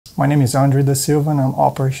My name is Andre Da Silva and I'm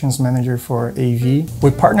Operations Manager for AV.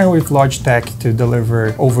 We partner with Logitech to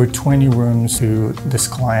deliver over 20 rooms to this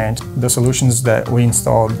client. The solutions that we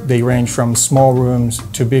installed, they range from small rooms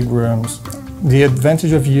to big rooms. The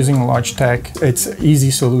advantage of using Logitech, it's an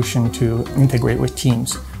easy solution to integrate with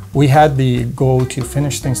Teams. We had the goal to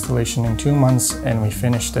finish the installation in 2 months and we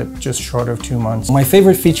finished it just short of 2 months. My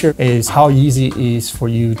favorite feature is how easy it is for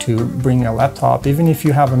you to bring a laptop. Even if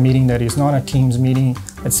you have a meeting that is not a Teams meeting,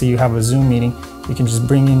 let's say you have a Zoom meeting, you can just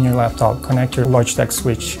bring in your laptop, connect your Logitech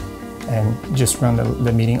Swytch and just run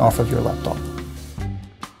the meeting off of your laptop.